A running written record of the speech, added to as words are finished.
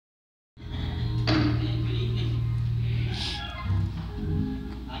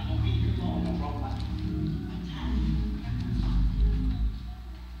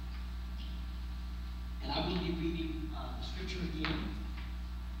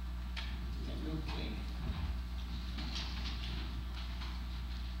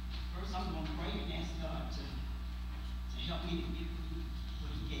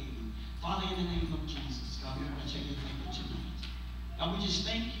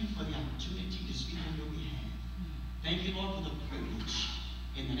you for the opportunity to speak on your behalf. Thank you, Lord, for the privilege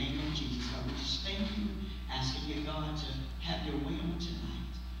in the name of Jesus. God, we just thank you, asking you, God, to have your way on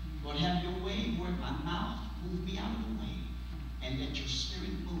tonight. Lord, have your way where my mouth move me out of the way, and let your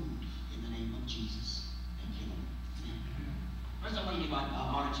spirit move in the name of Jesus. Thank you, Lord. Amen. First, I want to give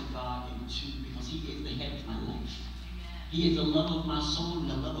honor to God because he is the head of my life. He is the love of my soul and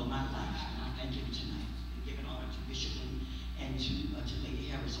the love of my life. And I thank him tonight. And give honor to Bishop and to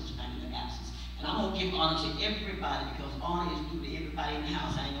Lady Harris on tonight in their absence. And I'm going to give honor to everybody because honor is due to everybody in the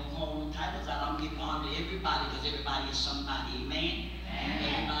house. I ain't going to call no titles out. I'm going to give honor to everybody because everybody is somebody. Amen? Amen.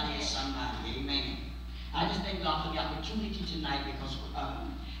 Everybody is somebody. Amen. I just thank God for the opportunity tonight because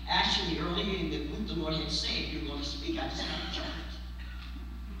actually earlier in the week the Lord had said you're going to speak. I just kind of jumped.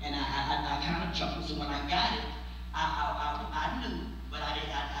 And I kind of jumped. So when I got it, I knew, but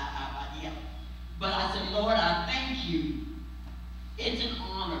yeah. But I said, Lord, I thank you. It's an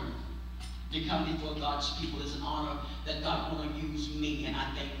honor to come before God's people. It's an honor that God want to use me, and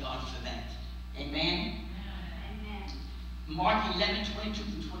I thank God for that. Amen? Amen. Mark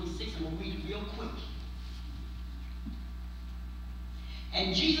 11:22-26, I'm going to read it real quick.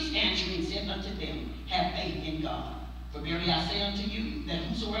 And Jesus answering said unto them, have faith in God. For verily I say unto you, that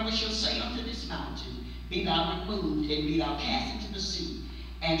whosoever shall say unto this mountain, be thou removed, and be thou cast into the sea,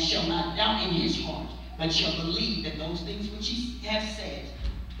 and shall not doubt in his heart, but shall believe that those things which he hath said,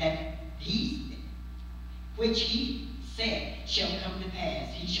 which he said shall come to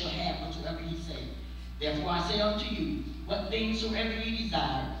pass, he shall have whatsoever he said. Therefore I say unto you, what things soever ye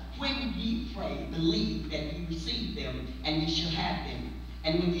desire, when ye pray, believe that ye receive them, and ye shall have them.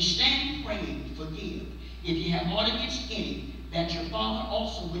 And when you stand praying, forgive, if ye have aught against any, that your Father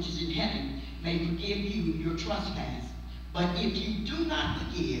also which is in heaven may forgive you your trespass. But if you do not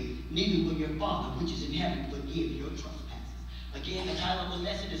forgive, neither will your Father which is in heaven forgive your trespasses. Again, the title of the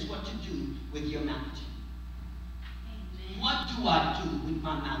lesson is what to do with your mountain. Amen. What do I do with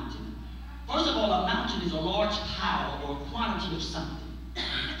my mountain? First of all, a mountain is a large pile or quantity of something.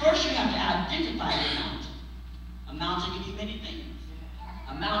 First, you have to identify your mountain. A mountain can be many things.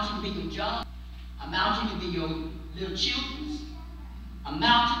 A mountain can be your job. A mountain can be your little children's. A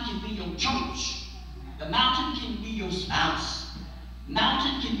mountain can be your church. The mountain can be your spouse.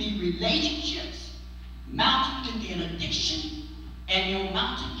 Mountain can be relationships. Mountain can be an addiction. And your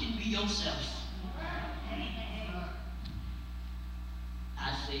mountain can be yourself.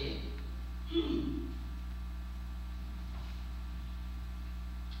 I said,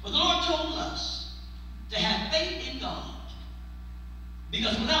 But the Lord told us to have faith in God.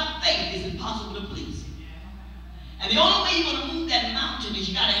 Because without faith, it's impossible to please him. And the only way you're going to move that mountain is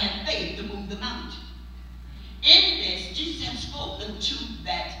you got to have faith to move the mountain. In this, Jesus had spoken to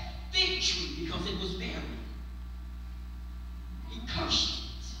that fig tree because it was barren. He cursed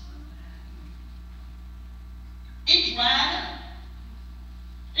it. It dried up.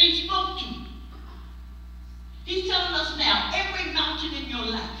 He spoke to it. He's telling us now, every mountain in your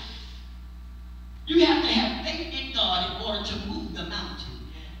life, you have to have faith in God in order to move the mountain.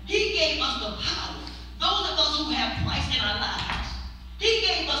 He gave us the power. Those of us who have Christ in our lives, he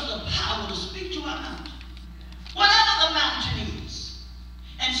gave us the power to speak to our mountain. Whatever the mountain is.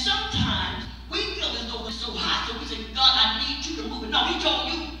 And sometimes we feel as though it's so high, so we say, God, I need you to move it. No, he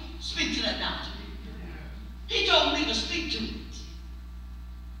told you, speak to that mountain. He told me to speak to it.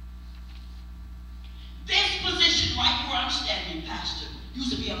 This position right where I'm standing, Pastor,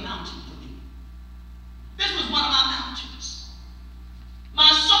 used to be a mountain for me. This was one of my mountains. My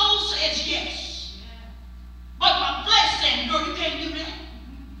soul says yes. But my flesh said, no, you can't do that.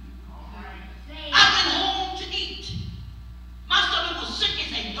 I went home to eat. My stomach was sick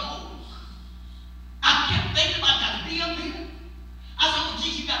as a dog. I kept thinking about I got to be up here. I said, well,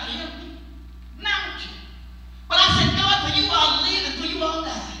 Jesus, you got to help me. Mountain. But I said, God, for you I'll live and for you I'll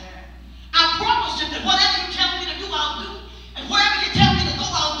die. I promised him that whatever you tell me to do, I'll do. And wherever you tell me to go,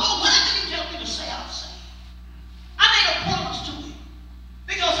 I'll go. Whatever you tell me to say, I'll say. I made a promise to him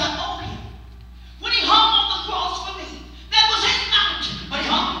because I owe him. When he hung on the cross for me, that was his mountain, but he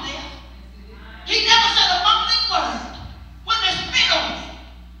hung there. He never said a mumbling word. When they spit on me,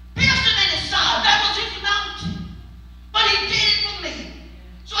 pierced him in his side, that was his mountain. But he did it for me.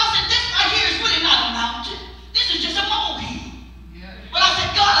 So I said, this right here is really not a mountain. This is just a molehill. But I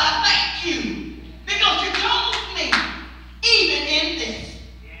said, God, I thank you because you told me even in this.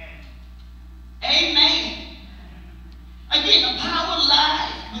 Amen. Again, the power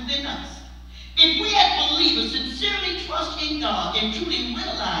lies within us. If we as believers sincerely trust in God and truly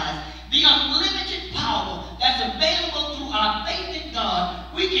realize the unlimited power that's available through our faith in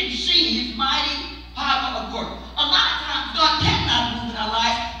God, we can see his mighty power of work. A lot of times God cannot move in our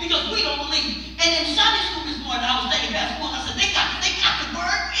lives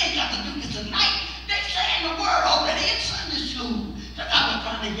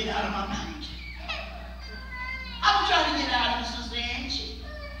out of my mind. I was trying to get out of it, Sister Angie.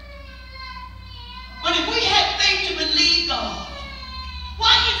 But if we have faith to believe God,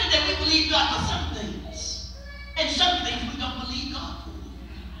 why is it that we believe God for some things and some things we don't believe God for?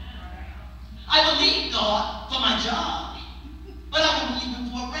 I believe God for my job, but I don't believe Him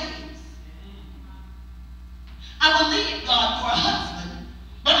for a raise. I believe God for a husband,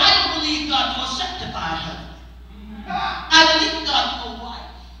 but I don't believe God for a sanctified husband. I believe God for a wife.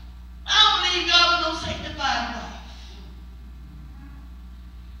 I don't believe God for no sanctified wife.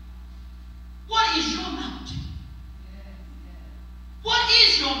 What is your mountain? What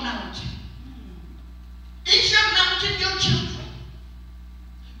is your mountain? Is your mountain your children?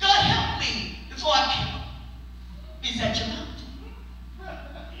 God, help me before I kill them. Is that your mountain?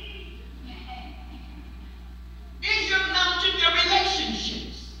 Is your mountain your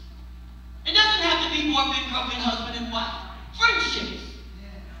relationships? It doesn't have to be boyfriend, girlfriend, husband, and wife. Friendships.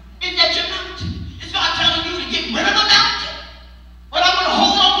 Is that your mountain? Is God telling you to get rid of the mountain? But I'm going to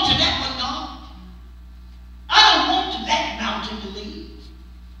hold on to that one, God. I don't want that mountain to leave.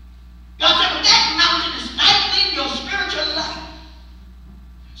 God said, if that mountain is stifling your spiritual life,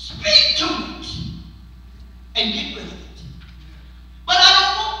 speak to it and get rid of it. But I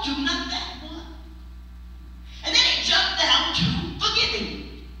don't want to, not that one. And then he jumped down to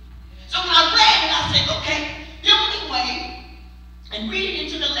forgiving. So when I read it, I said, okay, the only way, and reading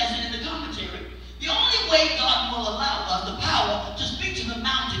into the lesson in the commentary, the only way God will allow us the power to speak to the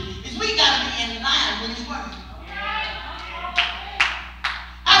mountain is we got to be in line with His word.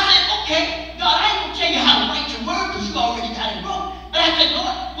 I said, okay, God, I ain't going to tell you how to write your word because you already got it wrong. But I said,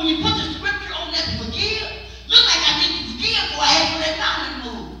 Lord, when you put the scripture on there to forgive, look like I need to forgive before I ask for that mountain to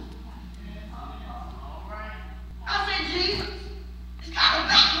move. I said, Jesus, it's got a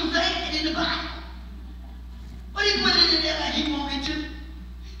backwards and in the Bible. But He put it in there like He wanted to.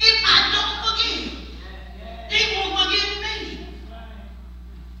 If I don't forgive, He won't forgive me.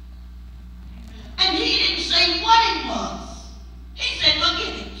 And He didn't say what it was. He said,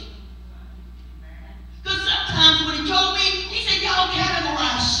 forgive it. Because sometimes when He told me, He said, y'all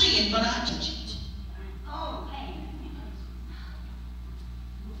categorize sin, but I judge it.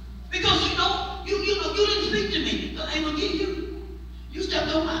 Because you didn't speak to me. God ain't gonna give you. You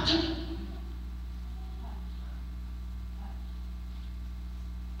stepped on my toe.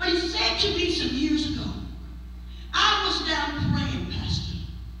 But He said to me some years ago, I was down praying, Pastor,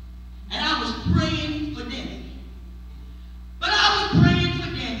 and I was praying for Debbie. But I was praying for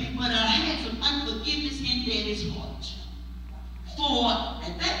Debbie, but I had some unforgiveness in Debbie's heart. For,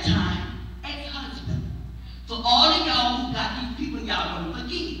 at that time, ex-husband. For all of y'all who got these people y'all want to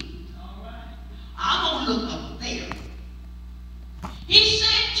forgive. I'm going to look up there. He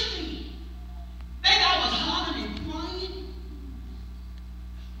said to me, baby, I was hollering and crying,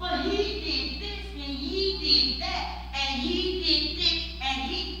 but he did this and he did that and he did this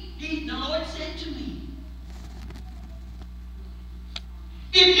and the Lord said to me,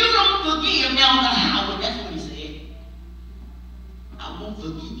 if you don't forgive Elder Howard, that's what He said, I won't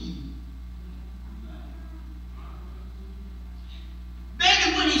forgive you.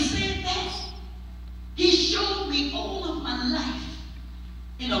 Baby, when He said that, He showed me all of my life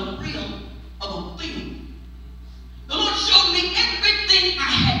in a reel of a film. The Lord showed me everything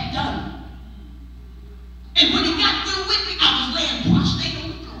I had done. And when He got through with me, I was laying prostrate on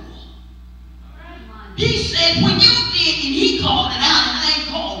the floor. He said, when you did, and He called it out, and I ain't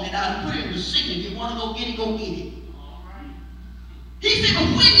calling it out, and put it in the signal. If you want to go get it, go get it. He said, but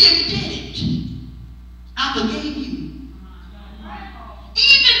when you did it, I forgave you.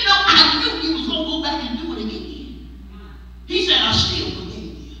 Even though I knew you was going to go back and do it again. He said, I still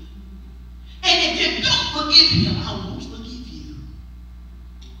forgave you. And if you don't forgive Him, I won't forgive you.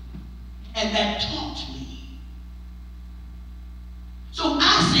 And that taught me. So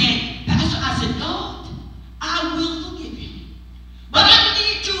I said, Pastor, I said, God, I will forgive you. But I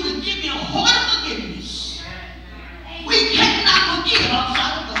need you to give me a heart of forgiveness. We cannot forgive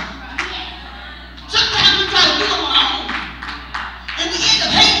outside of God. Sometimes we try to do it on our own. And we end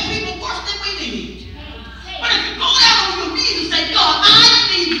up hating people worse than we did. But if you go down on your knees and say, God, I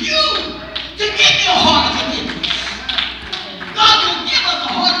need you to give me a heart of forgiveness. God will give us a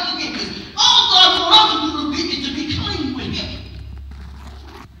heart of forgiveness. All God wants us to do is to be clean with Him.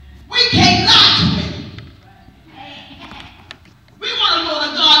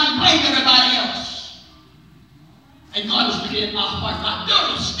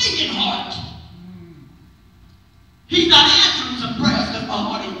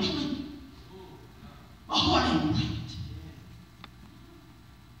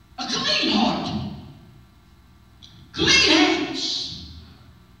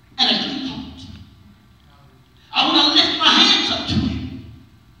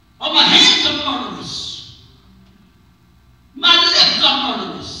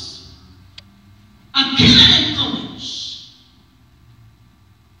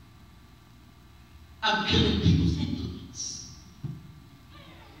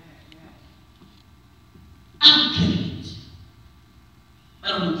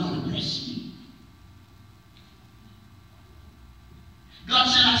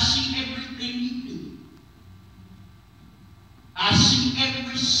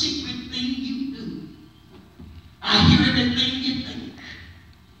 secret thing you do. I hear everything you think.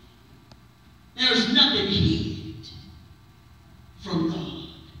 There's nothing hid from God.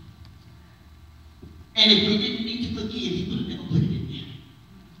 And if we didn't need to forgive, he would have never put it in there.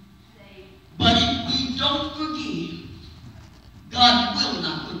 But if we don't forgive, God will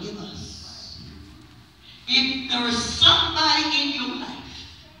not forgive us. If there is somebody in your life,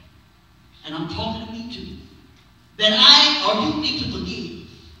 and I'm talking to me too, that you need to forgive.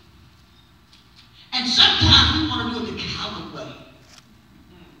 And sometimes we want to do it the coward way.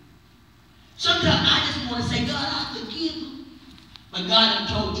 Sometimes I just want to say, God, I forgive him. But God has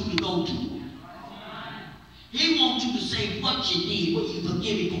told you to go to him. He wants you to say what you did when you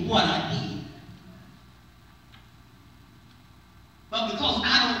forgive him for what I did. But because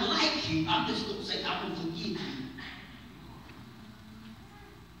I don't like you, I'm just going to say, I will forgive you.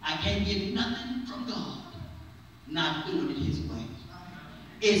 I can't get nothing from God not doing it his way.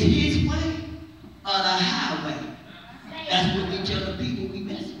 It's his way or the highway. That's what we tell the people we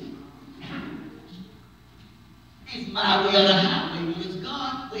mess with. It's my way or the highway. It's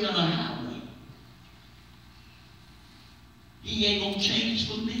God's way or the highway. He ain't going to change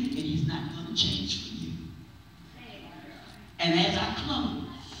for me, and he's not going to change for you. And as I close,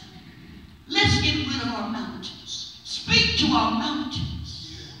 let's get rid of our mountains. Speak to our mountains.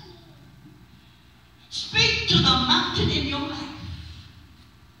 Speak to the mountain in your life.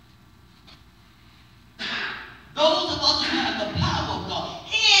 Those of us who have the power of God,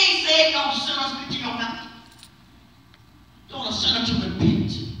 he ain't said don't send us to your mountain. Don't send us to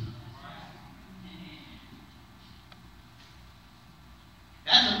repent.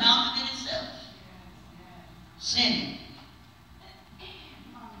 That's a mountain in itself. Sin.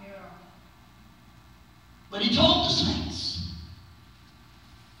 But he told the saints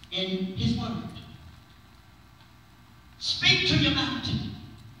in his word, speak to your mountain.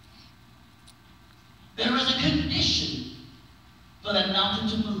 There is a condition for that mountain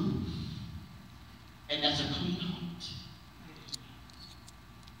to move, and that's a clean heart.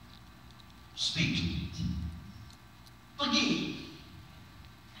 Speak to it. Forgive.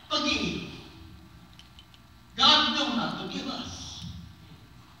 Forgive. God will not forgive us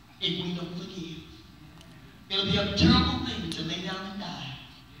if we don't forgive. It'll be a terrible thing to lay down and die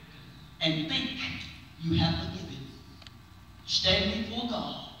and think you have forgiven. Stand before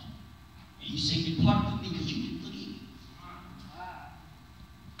God, and he said, depart from me because you didn't forgive.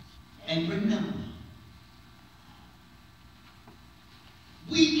 And remember,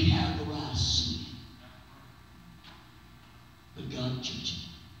 we categorize sin, but God judges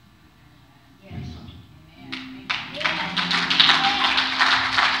it. Pray for me.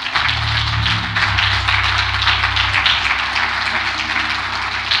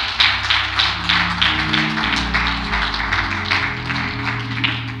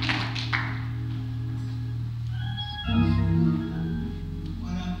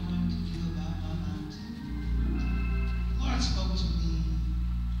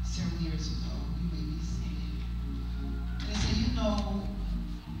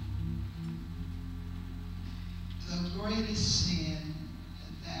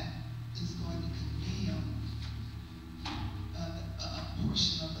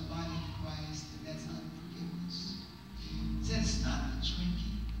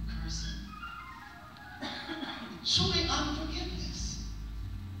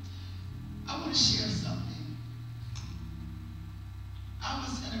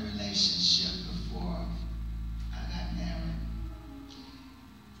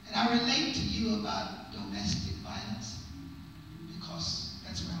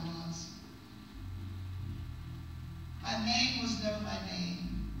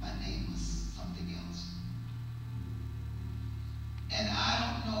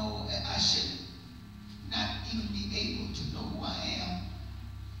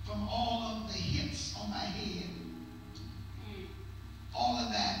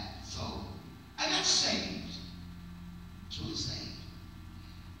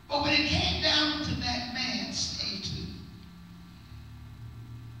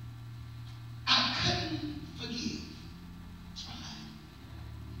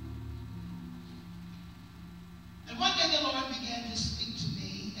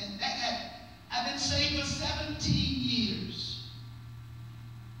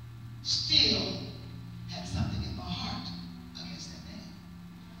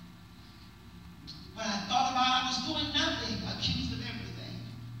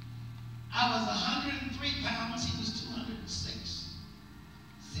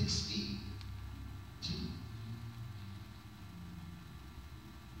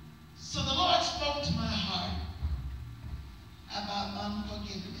 So the Lord spoke to my heart about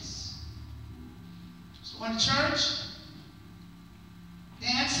unforgiveness. So in church,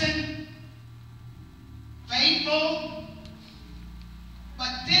 dancing, faithful, but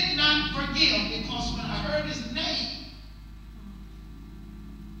did not forgive, because when I heard his name,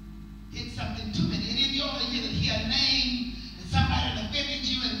 did something to me. Any of you over here that hear a name and somebody that offended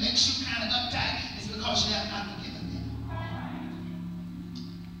you and makes you kind of uptight, it's because you have not forgiven them.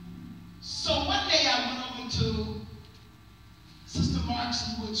 So one day I went over to Sister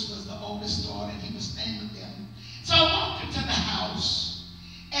Markson, which was the oldest daughter, and he was staying with them. So I walked into the house,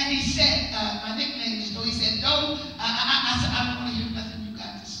 and he said, my nickname is Doe. He said, Doe, I said, I don't want to hear nothing you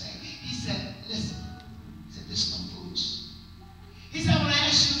got to say. He said, listen. He said, this is no fools. He said, I want to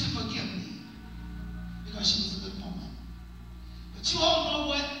ask you to forgive me, because she was a good woman. But you all know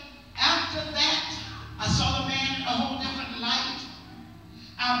what? After that, I saw the man in a whole different light.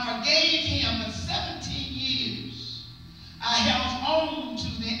 I forgave him for 17 years. I held on to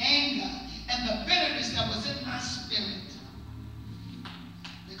the anger and the bitterness that was in my spirit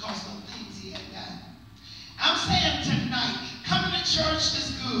because of things he had done. I'm saying tonight, coming to church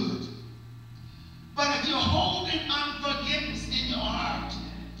is good. But if you're holding unforgiveness in your heart,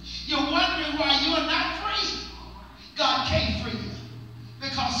 you're wondering why you are not free. God can't free you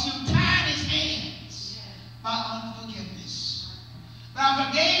because you tied his hands by unforgiveness. But I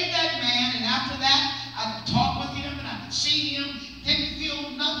forgave that man, and after that, I could talk with him and I could see him. Didn't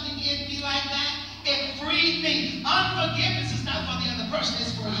feel nothing in me like that. It freed me. Unforgiveness is not for the other person,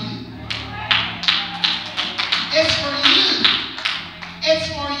 it's for you. It's for you. It's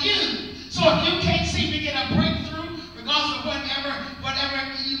for you. So if you can't seem to get a breakthrough, regardless of whatever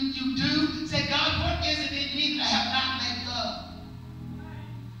you do, say, God, what is it in me that I have not let go?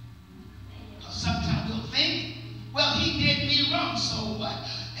 Because sometimes we'll think, well, he did me wrong, so what?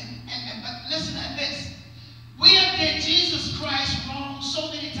 But listen to this. We have did Jesus Christ wrong so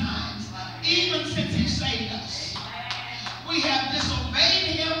many times, even since he saved us. We have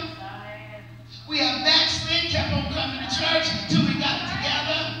disobeyed him. We have backslid, kept on coming to church till we got it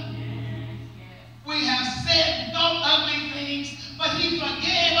together. We have said and thought ugly things, but he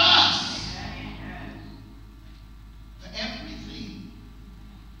forgave us for everything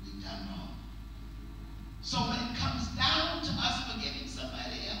we've done wrong. So when it comes down to us forgiving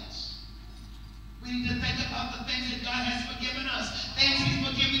somebody else, we need to think about the things that God has forgiven us. Things he's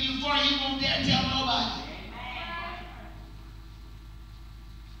forgiven you for, you won't dare tell nobody.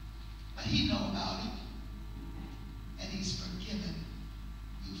 But he knows about it. And he's forgiven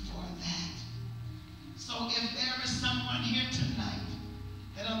you for that. So if there is someone here tonight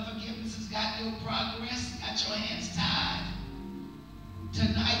that unforgiveness has got your progress, got your hands tied,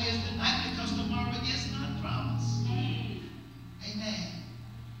 tonight is the night, because tomorrow is not promised. Amen.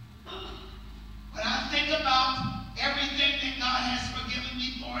 When I think about everything that God has forgiven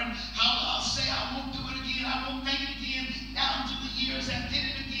me for, and how I'll say I won't do it again, I won't make it again, down through the years I did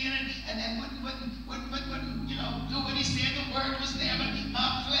it again, and wouldn't do what he said. The word was there, but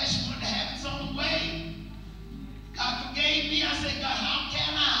my flesh wanted to have its own way. God forgave me. I said, God, how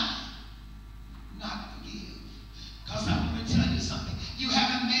can I not forgive? Because I want to tell you something. You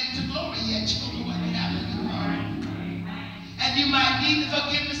haven't made it to glory yet. You don't know what can happen in your heart. And you might need the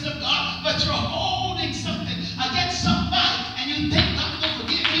forgiveness of God, but you're holding something against somebody, and you think God will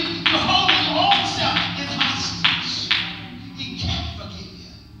forgive you. You're holding your own self in hostage. He can't forgive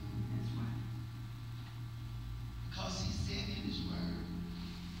you. Because he said in his word,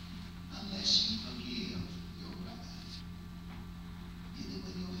 unless you forgive your brother, neither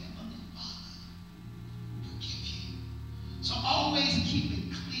will your heavenly Father forgive you. So always keep it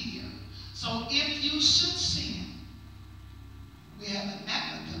clear. So if you should sin, we have an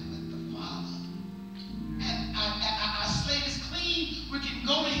advocate with the Father. And our slate is clean. We can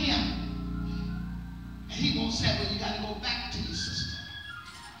go to him. And he won't say, well, you got to go back to your sister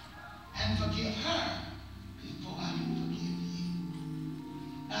and forgive her before I can forgive you.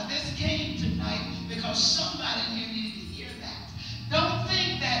 Now, this came tonight because somebody here needed to hear that. Don't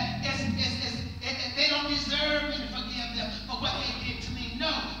think that they don't deserve me to forgive them for what they did to me.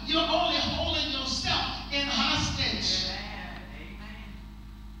 No, you're only holding yourself in hostage.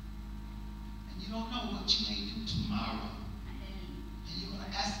 You don't know what you may do tomorrow. And you're going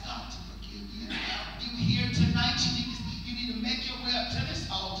to ask God to forgive you. You here tonight, you need to make your way up to this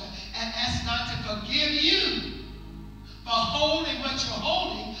altar and ask God to forgive you for holding what you're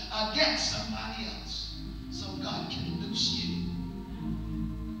holding against somebody else. So God can loose you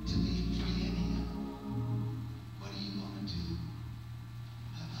to be free in him. What are you going to do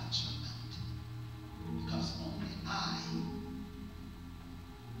about your mountain? Because only I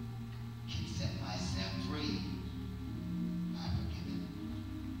can set myself free by forgiving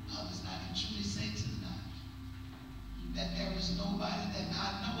that there is nobody that I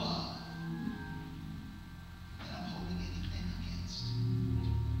know of that I'm holding anything against.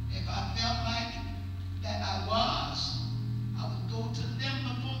 If I felt like that I was, I would go to them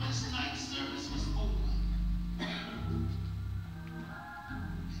before this night service was over and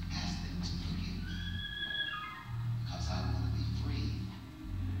ask them to forgive me, because I want to be free.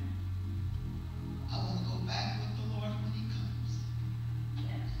 I want to go back with the Lord when he comes.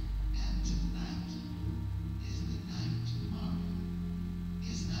 And tonight is the night. Tomorrow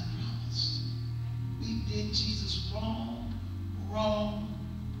is not promised. We did Jesus wrong, wrong,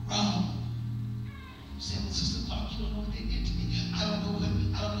 wrong. You say, well, Sister Clark, you don't know what they did to me. I don't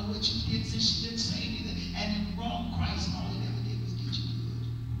know what you did, since you didn't say anything. And you wronged Christ, and all he ever did was get you good.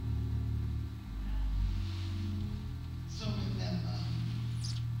 So remember,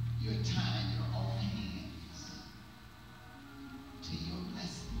 you're tying your own hands to your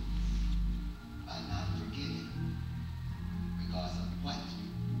blessings by not forgiving, because of what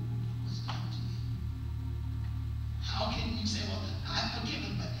was done to you. How can you say, well, I've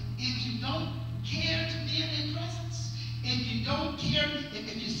forgiven, but if you don't care to be in their presence, if you don't care,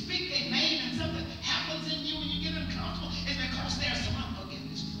 if you speak their name and something happens in you and you get uncomfortable, it's because there's some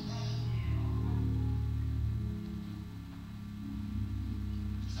unforgiveness for that.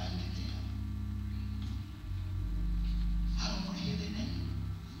 That's how you can tell. I don't want to hear their name.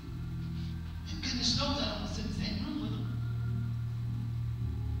 And goodness knows I don't want to sit in the same room with them.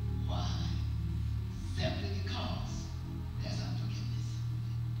 Why? Simply because there's unforgiveness.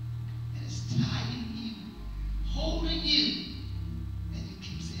 And it's tying you, holding you, and you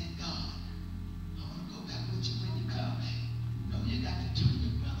keep saying, God, I want to go back with you when you come. No, you got to turn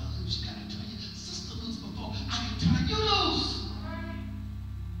your brother loose. You got to turn your sister loose before I can turn you loose.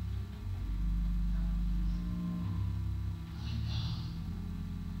 My God,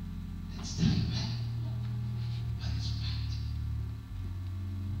 let's tie you back, but it's right.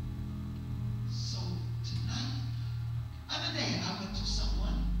 So tonight, other day I went to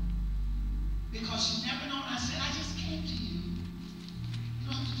someone, because you never know, and I said, I just came to you. You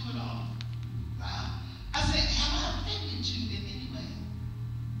don't have to do it all. Wow. I said, have I offended you in any way?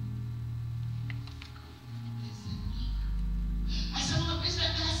 They said, no. I said, well, the reason I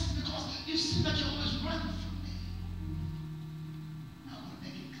asked is because you seem like you're always running from me. I want to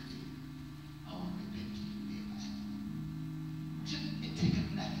make it clear. I want to repent to you, Debra. And take a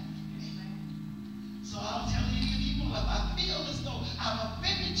nothing from me. So I'll tell any of you, if I feel as though I've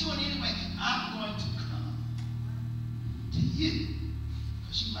offended you in any way, I'm going to come to you,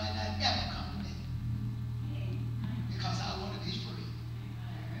 because you might not ever come to me, because I want to be free.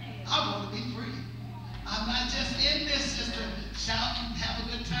 I want to be free. I'm not just in this just to shout and have a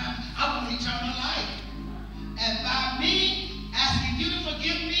good time. I want eternal life. And by me asking you to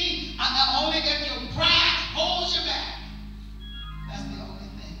forgive me, only if your pride holds you back. That's the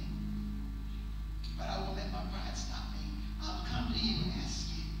only thing. But I won't let my pride stop me. I'll come to you and ask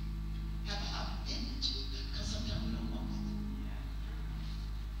you, have I offended you? Because sometimes we don't know it.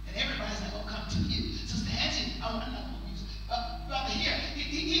 And everybody's not going to come to you. Sister Angie, I'm not going to use brother here.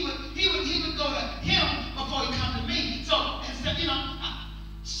 He would go to him before he come to me. So instead, she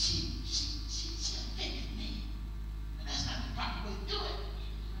offended me. And that's not the proper way to do it.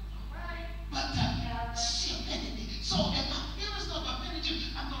 But she offended me. So if I feel as though I've offended you,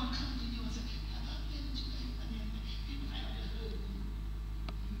 I'm going to come to you and say, have I offended you? People might have just heard me.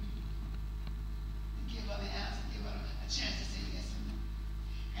 And give her the answer, give her a chance to say yes or no.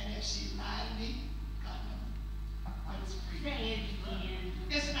 And if she lied to me, God knows. But it's free. Say it again.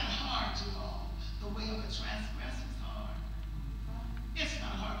 It's not hard to all. The way of a transgressor is hard. It's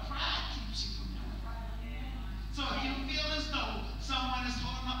not hard. Pride keeps you from doing it. So if you feel as though someone is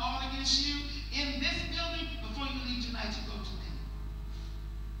holding the all against you in this building, before you leave tonight, you go to them.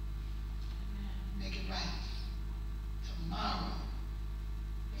 Make it right. Tomorrow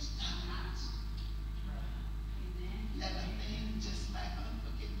is not promised. Let a thing just like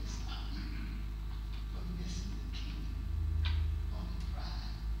unforgiveness stop you from missing the kingdom. Only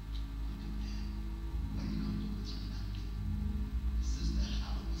pride will do that. What are you going to do with your life? Sister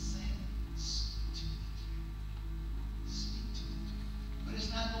Howard was saying, speak to it. Speak to it. But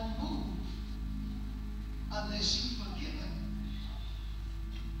it's not going to move unless you forgive him.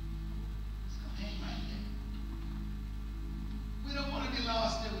 It's going to hang right there. We don't want to be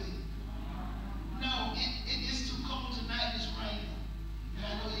lost, do we? No, it's too cold tonight. It's raining. And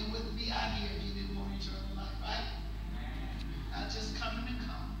I know you wouldn't be out here if you didn't want eternal life, right? Not just coming to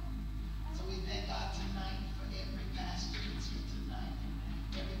come. So we thank God tonight for every pastor that's here tonight.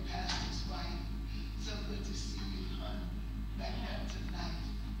 Every pastor's wife. So good to see you, hon, back there tonight.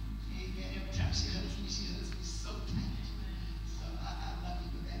 Amen. Every time she hugs me so tight.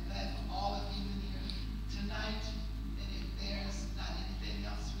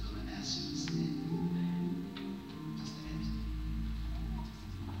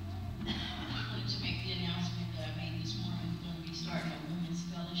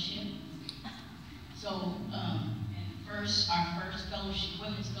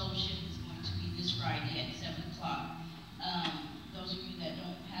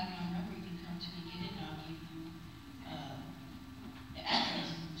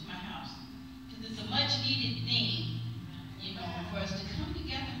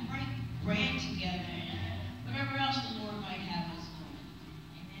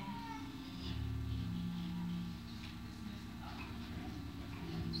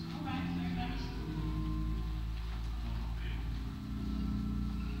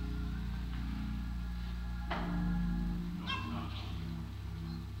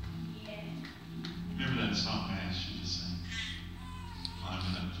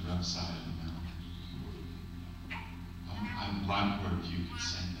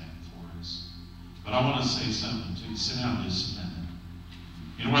 I want to say something to you. Sit down just a minute.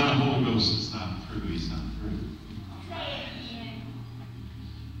 You know, when the Holy Ghost is not through, he's not through.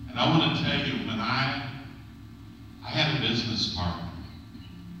 And I want to tell you, when I had a business partner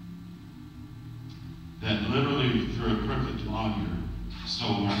that literally, through a crooked lawyer,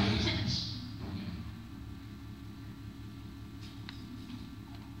 stole our business. Okay.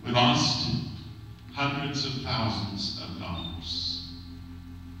 We lost hundreds of thousands of dollars.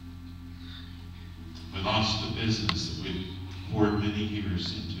 We lost a business that we poured many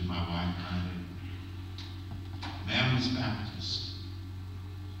years into, my wife and I. The man was Baptist.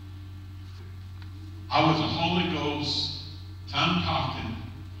 I was a Holy Ghost, tongue-talking,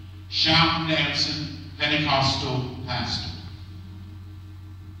 shouting, dancing, Pentecostal pastor.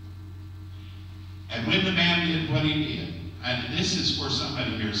 And when the man did what he did, and this is for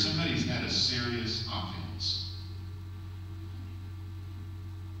somebody here, somebody's had a serious offense.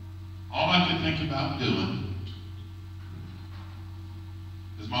 All I could think about doing,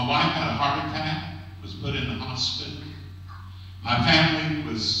 because my wife had a heart attack, was put in the hospital. My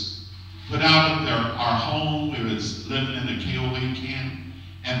family was put out of our home. We was living in a KOA camp.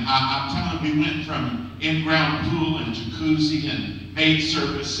 And I'm telling you, we went from in-ground pool and jacuzzi and maid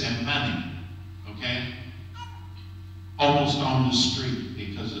service and money, okay? Almost on the street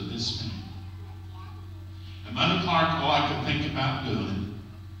because of this man. And Mother Clark, all I could think about doing,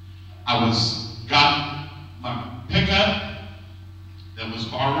 got my pickup that was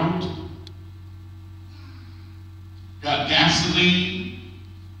borrowed, got gasoline.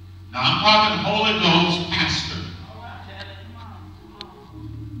 Now I'm talking Holy Ghost pastor.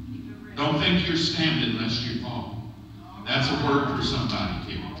 Don't think you're standing unless you fall. That's a word for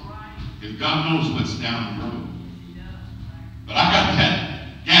somebody here. If God knows what's down the road. But I got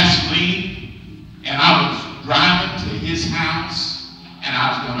that gasoline, and I was driving to his house, and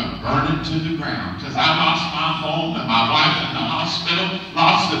I was going to burn it to the ground because I lost my home and my wife in the hospital,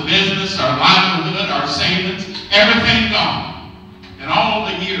 lost the business, our livelihood, our savings, everything gone. And all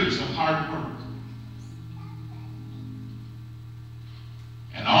the years of hard work.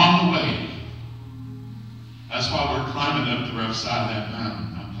 And on the way, that's why we're climbing up the rough side of that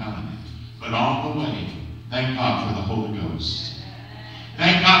mountain, I'm telling you. But on the way, thank God for the Holy Ghost.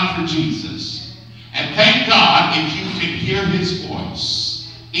 Thank God for Jesus. And thank God if you can hear his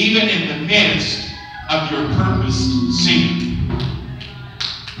voice, even in the midst of your purposed sin.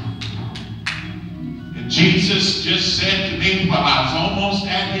 And Jesus just said to me while I was almost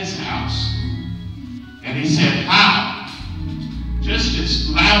at his house, and he said, how? Just as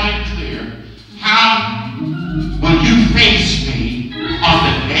loud and clear, how will you face me on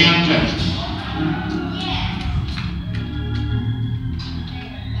the day of judgment?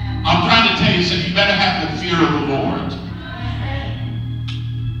 I'm trying to tell you something. You better have the fear of the Lord.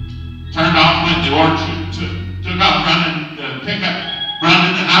 Turned off, went to the orchard, took off running, the pickup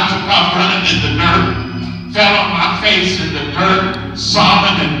running, and I took off running in the dirt. Fell on my face in the dirt,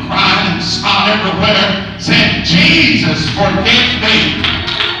 sobbing and crying and snot everywhere, saying, Jesus, forgive me.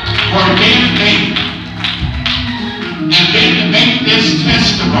 Forgive me. And then to make this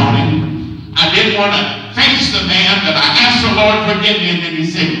testimony, I didn't want to face the man, but I asked the Lord forgive me, and then he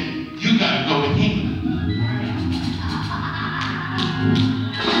said, you got to go to him.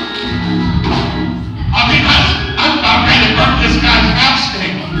 Because I was about ready to burn this guy's house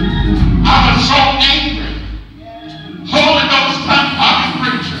down. I was so angry. Holy Ghost tongue-talking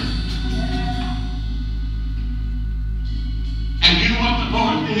preacher. And you know what the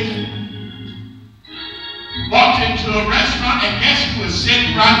Lord did? Walked into a restaurant, and guess who was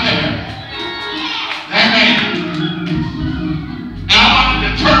sitting right there? That man. Now I wanted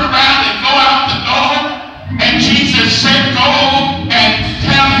to turn around and go out the door, and Jesus said, go and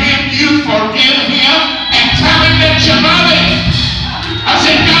tell him you forgive him, and tell him that you love him. I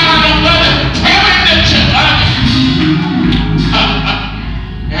said, God, I don't love him. Tell him that you love him.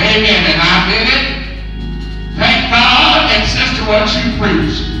 Amen. And I did it. Thank God. And sister, what you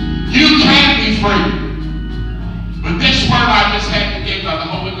preached. You can be free. But this word I just had to give by the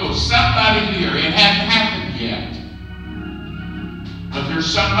Holy Ghost. Somebody here, it hadn't happened yet. But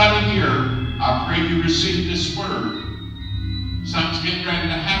there's somebody here, I pray you receive this word. Something's getting ready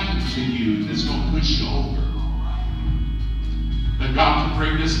to happen to you that's going to push you over. But God can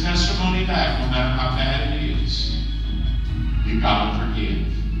bring this testimony back no matter how bad it is. You got to forgive.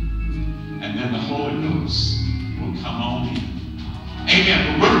 And then the Holy Ghost will come on in.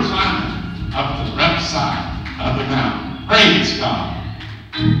 Amen. But we're climbing up the left side of the mountain. Praise God.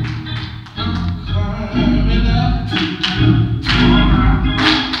 Climbing up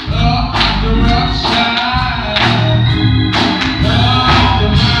the rough side of the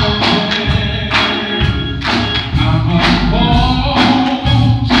mountain.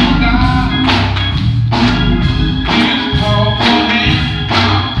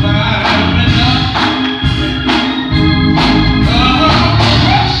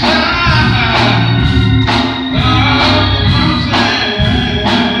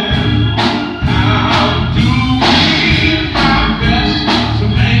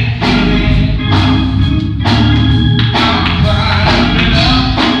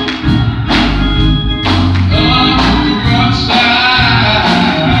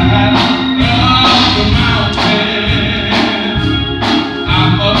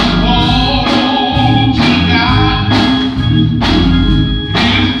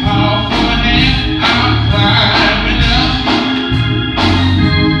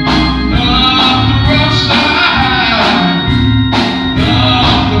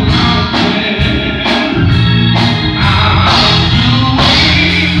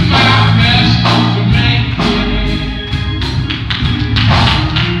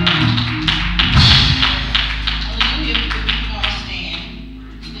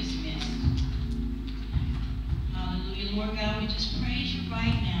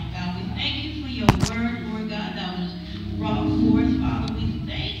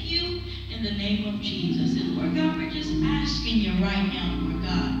 asking you right now, Lord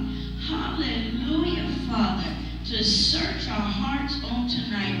God, hallelujah, Father, to search our hearts on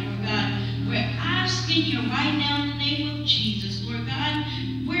tonight, Lord God. We're asking you right now in the name of Jesus, Lord God,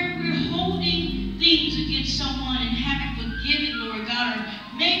 where we're holding things against someone and haven't forgiven, Lord God,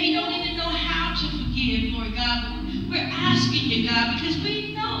 or maybe don't even know how to forgive, Lord God, but we're asking you, God, because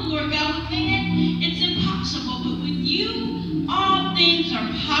we know, Lord God, with man, it's impossible, but with you, all things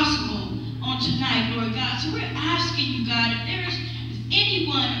are possible on tonight, Lord God. So we're asking you, God, if there is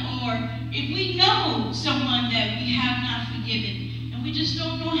anyone or if we know someone that we have not forgiven and we just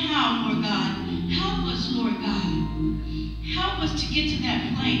don't know how, Lord God, help us, Lord God. Help us to get to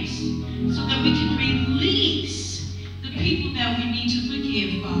that place so that we can release the people that we need to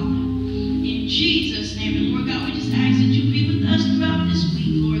forgive, Father. In Jesus' name.